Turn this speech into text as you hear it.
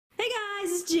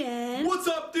GamingWithJen. What's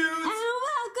up, dudes? And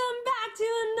welcome back to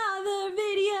another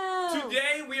video.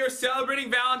 Today we are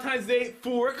celebrating Valentine's Day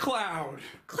for Cloud.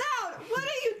 Cloud, what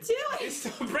are you doing? It's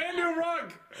a brand new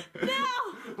rug. No.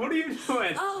 What are you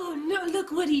doing? Oh, no,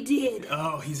 look what he did.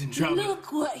 Oh, he's in trouble.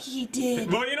 Look what he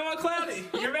did. Well, you know what, Cloud?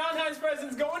 Your Valentine's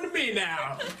present's going to me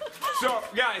now. So,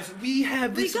 guys, we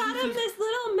have this. We got him this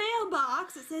little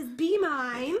mailbox. It says, "Be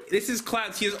mine." This is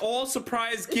Cloud's. He has all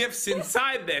surprise gifts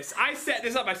inside this. I set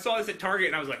this up. I saw this at Target,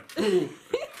 and I was like, ooh.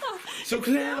 So,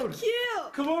 Cloud, So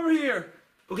cute. come over here.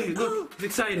 Okay, look, Oh, it's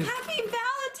exciting. Happy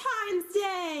Valentine's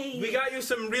Day. We got you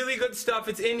some really good stuff.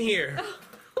 It's in here.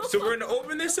 So we're gonna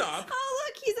open this up. Oh,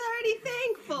 look, he's already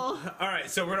thankful. Alright,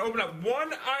 so we're gonna open up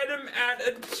one item at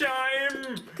a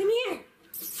time. Come here.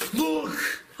 Look!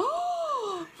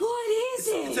 Oh, what is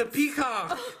it? It's a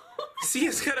peacock. See,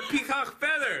 it's got a peacock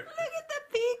feather. Look at the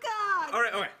peacock.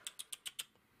 Alright, alright.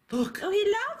 Look. Oh, he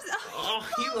loves it. Oh,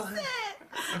 he loves it.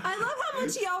 I love how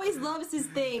much he always loves his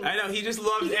things. I know, he just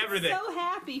loves He's everything. so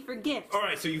happy for gifts.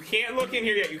 Alright, so you can't look in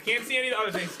here yet. You can't see any of the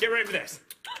other things. Get ready for this.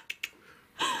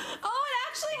 Oh, it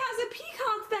actually has a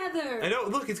peacock feather. I know,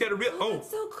 look, it's got a real. Oh,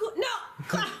 that's so cool. No,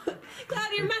 Cloud,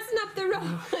 Cloud, you're messing up the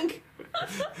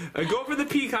rug. Go for the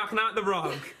peacock, not the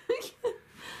rug.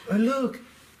 Oh, look.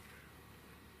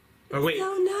 Oh, wait.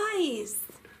 So nice.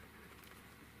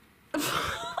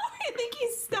 I think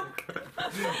he's stuck.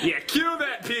 Yeah, kill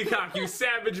that peacock, you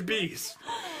savage beast.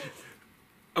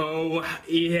 Oh,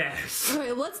 yes. All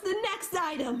right, what's the next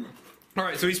item?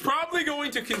 Alright, so he's probably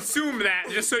going to consume that,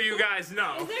 just so you guys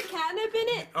know. Is there catnip in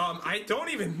it? I don't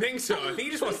even think so. I think he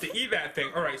just wants to eat that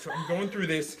thing. Alright, so I'm going through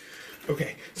this.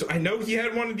 Okay, so I know he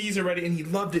had one of these already and he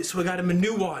loved it, so I got him a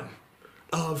new one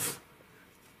of...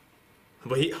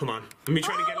 Wait, hold on. Let me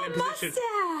try to get it in position.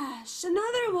 Mustache!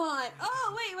 Another one.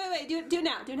 Oh, wait. Do it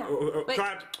now. Wait.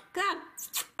 Cloud. Cloud.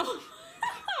 Oh.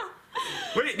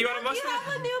 Wait, do you want a mustache? You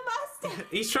have a new mustache.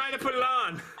 He's trying to put it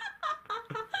on.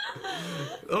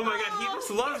 Oh my god, he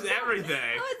just loves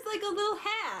everything. Oh, it's like a little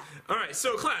hat. Alright,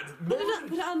 so Cloud. Put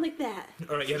it on like that.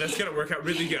 Alright, yeah, that's gonna work out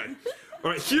really good.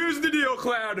 Alright, here's the deal,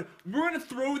 Cloud. We're gonna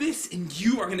throw this and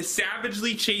you are gonna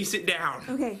savagely chase it down.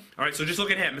 Okay. Alright, so just look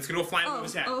at him. It's gonna go flying over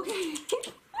his head. Okay.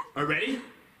 Alright, ready?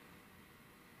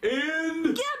 And...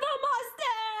 Give a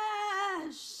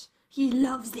mustache! He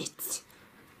loves it.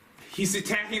 He's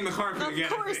attacking the carpet again.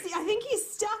 Of course, I think he's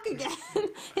stuck again.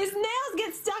 His nails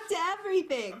get stuck to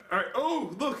everything. Alright,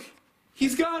 oh, look.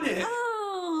 He's got it.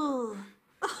 Oh.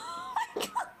 Oh my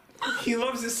god. He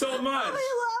loves it so much. He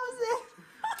loves it.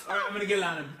 Alright, I'm gonna get it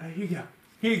on him. Here you go.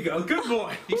 Here you go. Good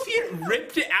boy. You see it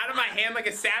ripped it out of my hand like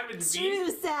a savage beast? True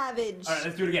savage. Alright,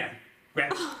 let's do it again.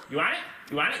 Grab it. You want it?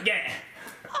 You want it? Get it.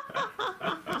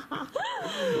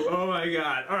 Oh my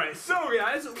god. Alright, so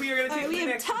guys, we are gonna take we the have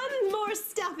next... tons more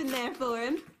stuff in there for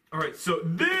him. Alright, so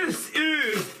this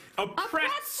is a pretzel.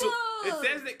 pretzel. It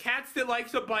says that cats that like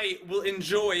to bite will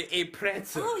enjoy a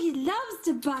pretzel. Oh, he loves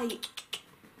to bite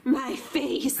my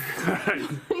face. Alright,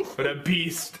 what a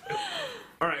beast.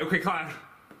 Alright, okay, Cloud.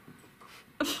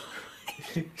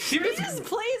 He just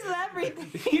plays with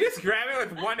everything. You just grab it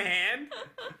with one hand?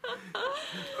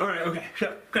 Alright, okay.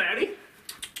 Cloudy?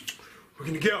 We're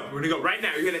gonna go. We're gonna go right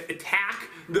now. You're gonna attack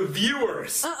the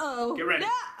viewers. Uh-oh. Get ready. No.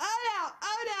 Oh,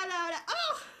 no.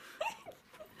 Oh.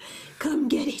 Come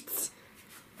get it.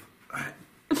 Alright.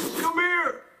 Come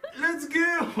here. Let's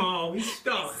go. Oh, he's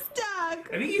stuck. Stuck.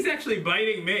 I think he's actually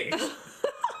biting me.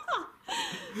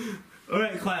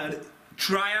 Alright, Cloud.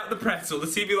 Try out the pretzel.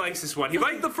 Let's see if he likes this one. He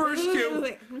liked the first two.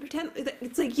 Wait. Pretend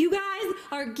it's like you guys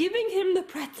are giving him the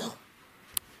pretzel.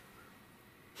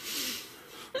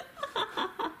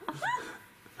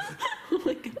 Oh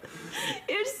my god.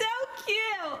 You're so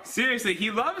cute. Seriously,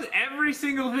 he loves every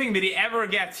single thing that he ever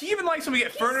gets. He even likes when we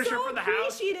get furniture for the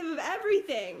house. He's so appreciative of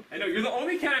everything. I know, you're the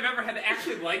only cat I've ever had to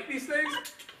actually like these things.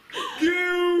 You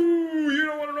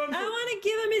don't want to run for I want to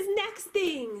give him his next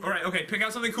thing. Alright, okay, pick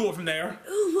out something cool from there.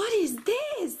 Ooh, what is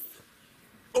this?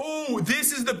 Oh,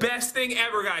 this is the best thing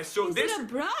ever, guys. So Is this it a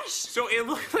brush? So it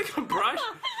looks like a brush,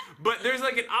 but there's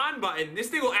like an on button. This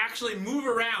thing will actually move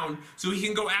around so he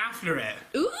can go after it.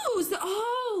 Ooh,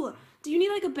 so, do you need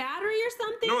like a battery or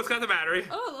something? No, it's got the battery.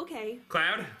 Oh, okay.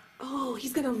 Cloud? Oh,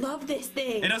 he's gonna love this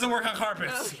thing. It doesn't work on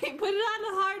carpets. Okay, put it on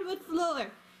the hardwood floor.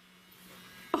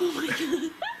 Oh my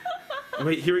god.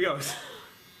 Wait, here he goes.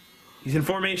 He's in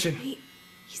formation. Wait,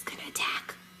 he's gonna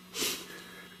attack.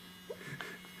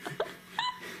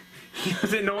 He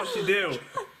doesn't know what to do.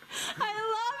 I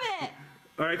love it.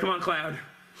 All right, come on, Cloud.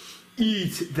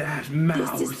 Eat that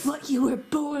mouse. This is what you were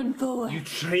born for. You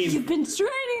trained. You've been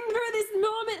training for this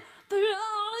moment for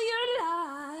all your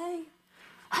life.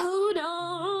 Hold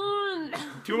on.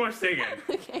 too much singing.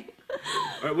 Okay.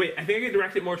 Alright, wait, I think I can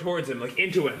direct it more towards him, like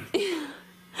into him. It's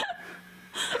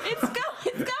going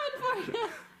for you.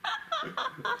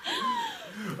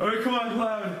 Alright, come on,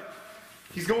 Cloud.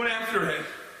 He's going after it.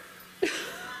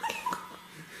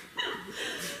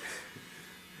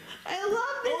 I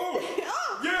love this.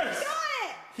 Oh, yes. Got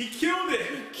it. He killed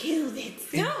it. Killed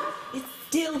it. No, it's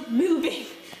still moving.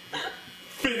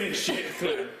 Finish it,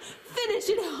 Cloud. Finish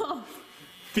it off.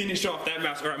 Finish off that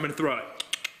mouse. Alright, I'm gonna throw it.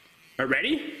 Alright,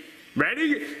 ready?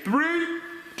 Ready? 3,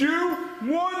 2, 1,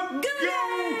 go!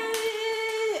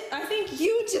 I think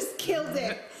you just killed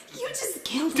it. You just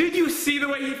killed it. Did you see the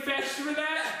way he fetched for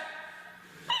that?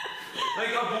 Like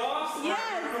a boss?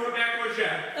 Yes. Throw it backwards,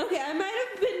 yeah. Okay, I might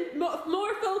have been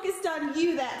more focused on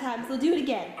you that time, so do it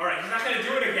again. Alright, he's not gonna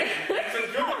do it again. You're the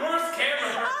worst camera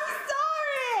person. I'm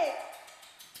sorry.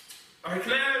 Alright,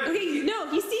 Cloud. Okay, no,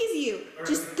 he sees you. Right.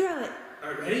 Just throw it.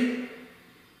 Alright, ready?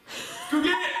 Go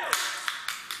get it!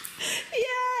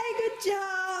 Yay, good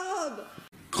job.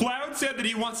 Cloud said that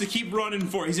he wants to keep running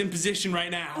for it. He's in position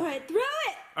right now. All right, throw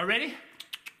it. Alright, ready?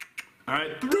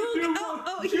 Alright, 3, 2, 1,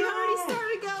 Oh, he already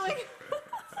started going.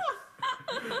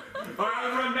 Alright,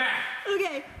 I'll run back.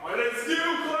 Okay. Alright, let's do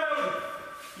Cloud.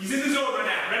 He's in the zone right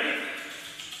now. Ready?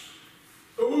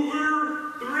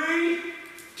 Over 3,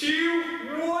 2,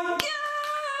 1. Go!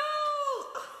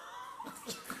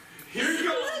 Here he goes.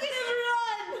 Look at him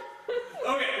run.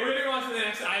 Okay, we're gonna go on to the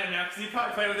next item now because he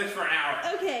probably played with this for an hour.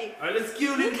 Okay. Alright, let's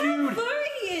kill Look this how dude. furry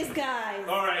he is, guys.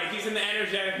 Alright, he's in the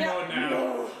energetic mode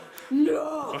now.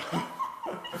 No.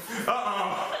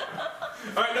 Uh-oh.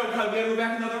 Alright, no, Cloud, we gotta go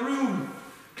back in the other room.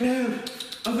 Cloud,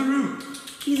 other room.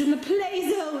 He's in the play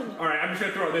zone. Alright, I'm just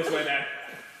gonna throw it this way then.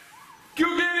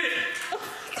 Go get it!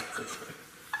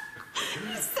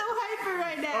 He's so hyper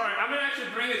right now. Alright, I'm gonna actually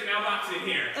bring his mailbox in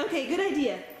here. Okay, good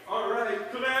idea.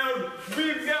 Alright, Cloud,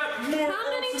 we've got more. How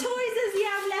many toys does he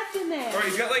have left in there? Alright,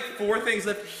 he's got like 4 things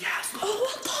left. Yes. Oh, a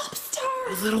lobster.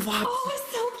 A little lobster. Oh, it's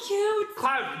so cute.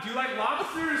 Cloud, do you like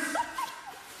lobsters?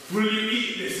 Will you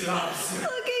eat this lobster?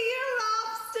 Look at your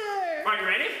lobster. Alright, you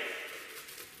ready?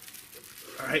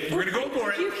 Alright, we're gonna go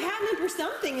for Your it. catnip or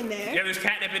something in there. Yeah, there's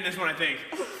catnip in this one, I think.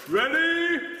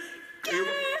 Ready? Go.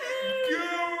 Go!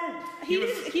 He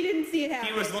didn't see it happen.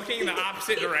 He was looking in the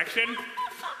opposite direction. Alright,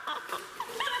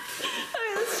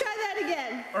 let's try that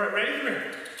again. Alright, ready? Come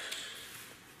here.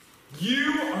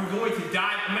 You are going to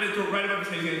dive. I'm going to throw it right above his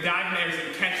head. He's going to dive in there so you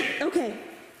can catch it. Okay.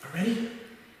 Ready?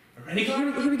 Ready,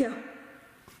 Cloud? Here we go.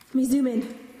 Let me zoom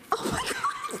in. Oh my god.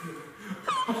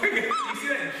 Oh my god, you see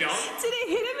that jump? Did it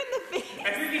hit him in the face? I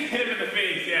think he hit him in the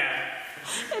face, yeah.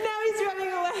 And now he's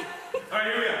running away. Alright,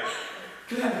 here we go.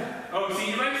 Oh, see,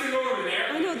 he likes to go over there.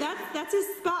 I know, that's his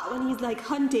spot when he's like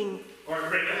hunting.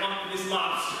 Alright, ready to hunt this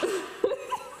lobster.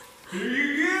 Here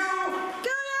you go!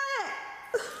 Got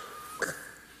it!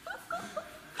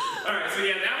 Alright, so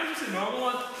yeah, that was just a normal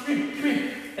one. Come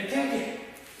here. Attack it.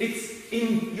 It's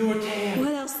in your tab.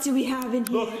 What else do we have in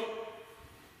here? Look.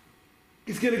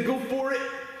 He's gonna go for it.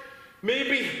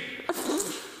 Maybe.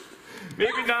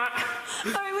 Maybe not.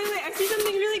 Alright, wait, I see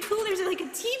something really cool. There's like a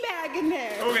tea bag in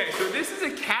there. Okay, so this is a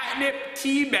catnip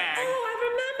tea bag. Oh, I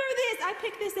remember this. I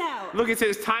picked this out. Look, it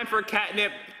says time for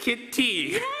catnip kit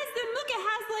tea. Yes, and look, it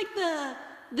has like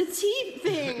the tea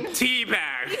thing. Tea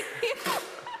bag.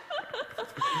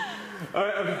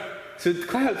 Alright, okay. So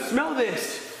Cloud, smell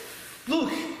this.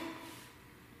 Look.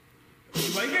 You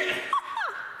like it?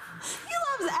 He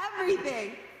loves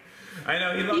everything. I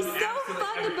know, he loves He's so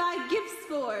fun to buy gifts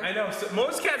for. I know, so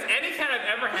most cats, any cat I've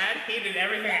ever had, he did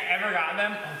everything I ever got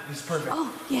them. Oh, this is perfect.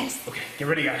 Oh, yes. Okay, get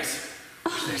ready, guys.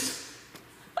 Watch this.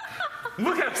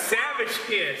 Look how savage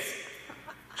he is.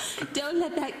 Don't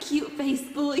let that cute face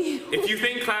fool you. If you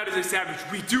think Cloud is a savage,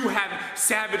 we do have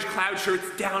Savage Cloud shirts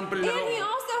down below. And he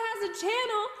also has a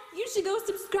channel. You should go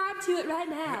subscribe to it right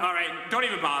now. All right, don't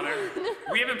even bother.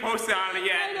 We haven't posted on it I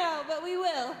yet. know, but we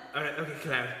will. All right, okay,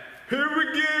 Cloud. Here we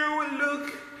go,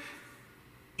 look.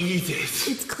 Eat it.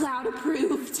 It's Cloud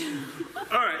approved.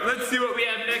 All right, let's see what we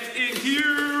have next in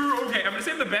here. Okay, I'm gonna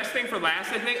save the best thing for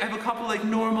last, I think. I have a couple like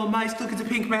normal mice. Look, it's a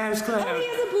pink mouse, Cloud. Oh, he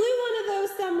has a blue one of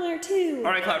those somewhere too.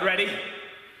 All right, Cloud, ready?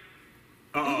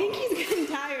 I think he's getting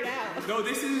tired out. No,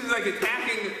 this is like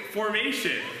attacking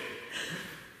formation.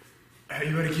 Are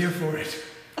you gonna give for it?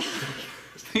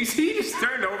 You see, he just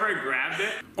turned over and grabbed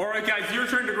it. All right, guys, your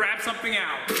turn to grab something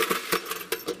out.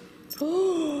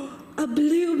 Oh, a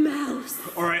blue mouse.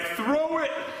 All right, throw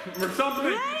it or something.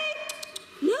 Ready?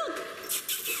 Look.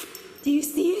 Do you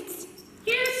see it?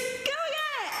 Yes. Go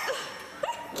get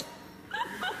it.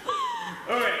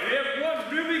 All right, we have one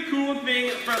really cool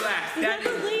thing for last. Is that the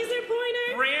laser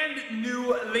pointer? brand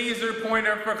new laser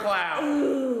pointer for Cloud.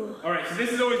 Ooh. Alright, so this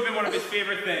has always been one of his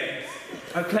favorite things.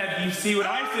 Cloud, do you see what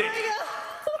I see?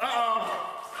 Uh-oh.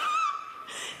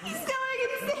 He's going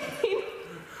insane.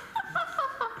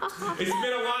 It's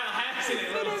been a while, hasn't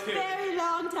it, little It's been kid? a very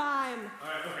long time.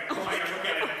 Alright, okay. Oh my god, look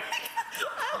at it.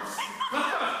 I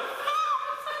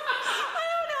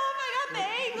don't know if I got the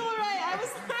angle right. I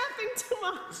was laughing too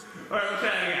much. Alright, we'll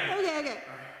try it again. Okay. Alright,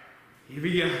 here we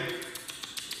go.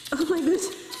 Oh my goodness.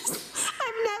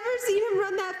 I've never seen him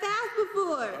run that fast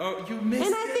before. Oh, you missed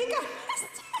And it. I think I missed it.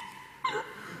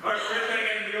 Alright, we're gonna try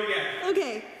again. Go again.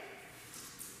 Okay.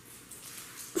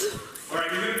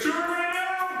 Alright, you're gonna turn right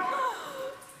now.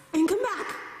 And come back.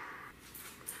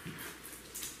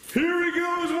 Here he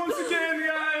goes once again,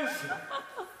 guys.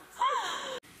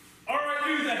 Alright,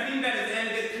 dudes, I think that is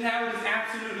ended. Cloud is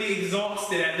absolutely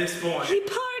exhausted at this point. He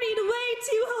partied way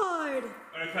too hard.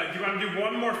 Alright, Cloud, do you want to do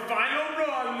one more final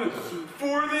run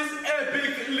for this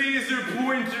epic laser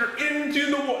pointer into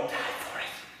the water?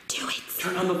 Do it.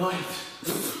 Turn on the light.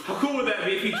 How cool would that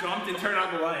be if he jumped and turned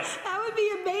on the light? That would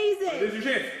be amazing. There's your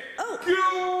chance. Oh. Go!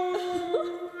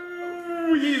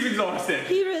 He's exhausted.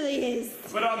 He really is.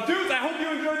 But dudes, I hope you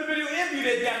enjoyed the video. If you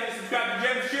did, definitely subscribe to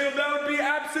Jen's channel. That would be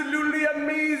absolutely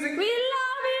amazing. We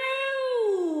love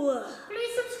you.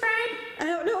 Please subscribe. I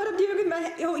don't know what I'm doing with my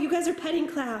head. Oh, you guys are petting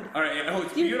Cloud. All right. Oh,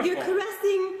 it's beautiful. You're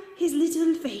caressing his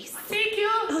little face. Thank you.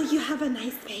 Oh, you have a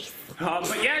nice face.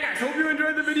 But yeah, guys, hope you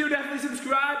enjoyed the video. Definitely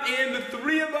subscribe, and the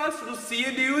three of us will see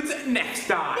you dudes next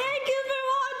time. Thank